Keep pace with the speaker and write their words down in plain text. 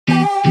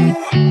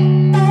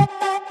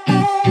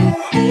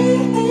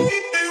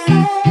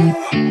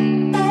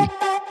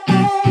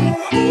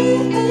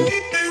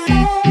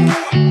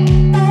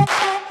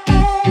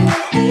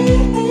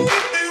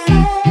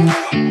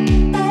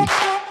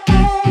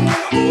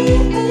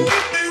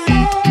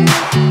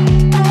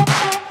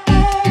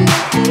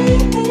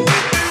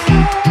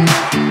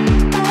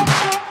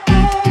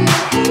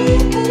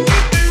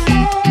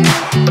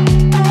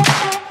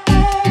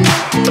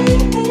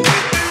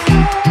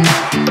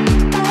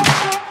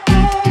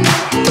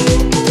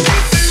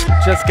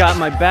Just got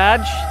my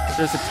badge.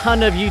 There's a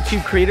ton of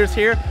YouTube creators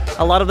here,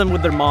 a lot of them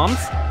with their moms,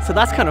 so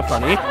that's kind of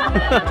funny.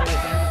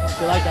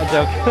 You like that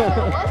joke?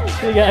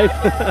 See you guys.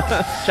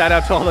 Shout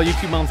out to all the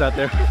YouTube moms out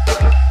there.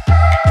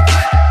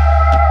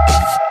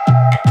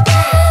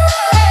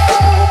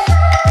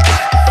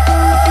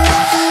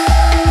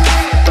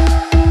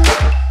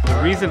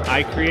 The reason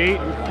I create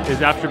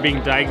is after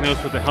being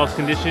diagnosed with a health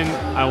condition,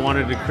 I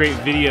wanted to create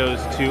videos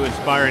to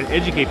inspire and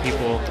educate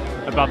people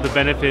about the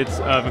benefits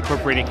of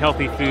incorporating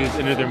healthy foods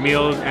into their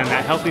meals, and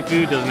that healthy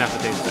food doesn't have to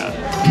taste bad.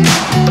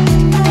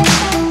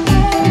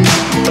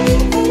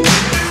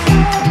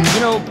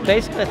 You know,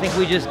 basically I think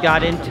we just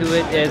got into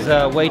it as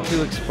a way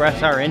to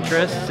express our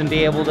interests and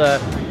be able to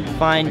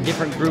find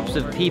different groups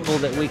of people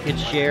that we could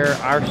share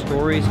our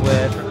stories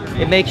with.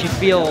 It makes you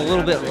feel a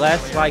little bit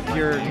less like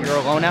you're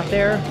alone out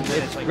there.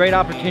 It's a great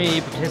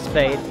opportunity to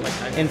participate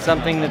in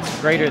something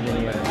that's greater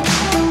than you.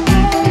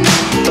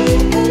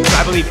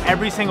 I believe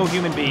every single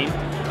human being,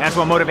 and that's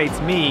what motivates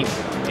me,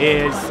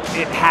 is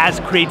it has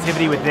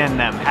creativity within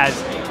them, has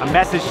a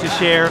message to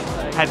share,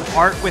 has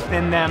art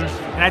within them.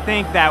 And I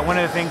think that one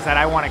of the things that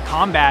I want to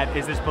combat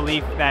is this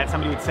belief that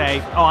somebody would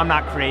say, oh, I'm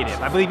not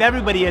creative. I believe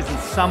everybody is in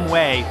some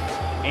way,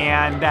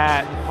 and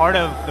that part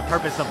of the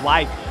purpose of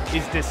life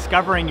is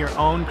discovering your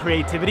own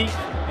creativity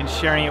and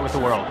sharing it with the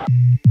world.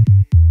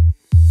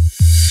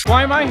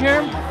 Why am I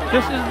here?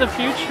 This is the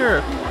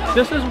future.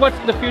 This is what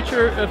the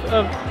future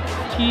of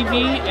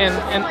TV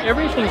and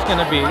everything's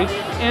gonna be.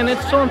 And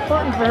it's so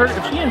important for her,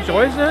 if she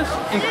enjoys this,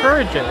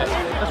 encourage it.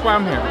 That's why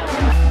I'm here.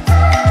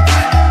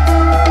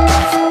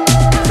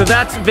 So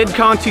that's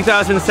VidCon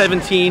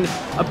 2017.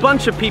 A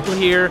bunch of people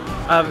here.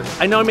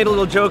 I know I made a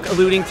little joke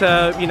alluding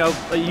to, you know,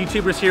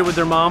 YouTubers here with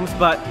their moms,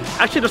 but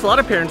actually there's a lot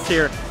of parents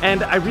here,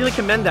 and I really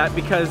commend that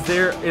because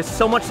there is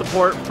so much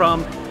support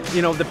from,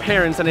 you know, the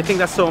parents, and I think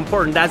that's so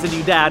important. Dad's a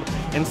new dad,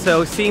 and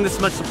so seeing this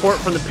much support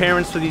from the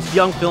parents for these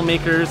young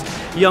filmmakers,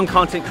 young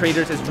content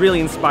creators is really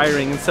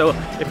inspiring. And so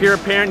if you're a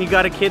parent, you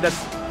got a kid that's,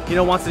 you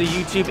know, wants to do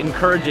YouTube,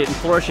 encourage it and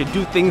flourish it.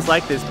 Do things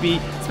like this.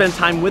 Spend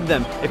time with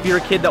them. If you're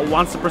a kid that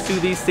wants to pursue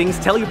these things,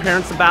 tell your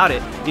parents about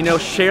it. You know,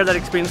 share that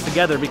experience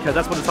together, because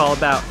that's what it's all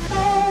about.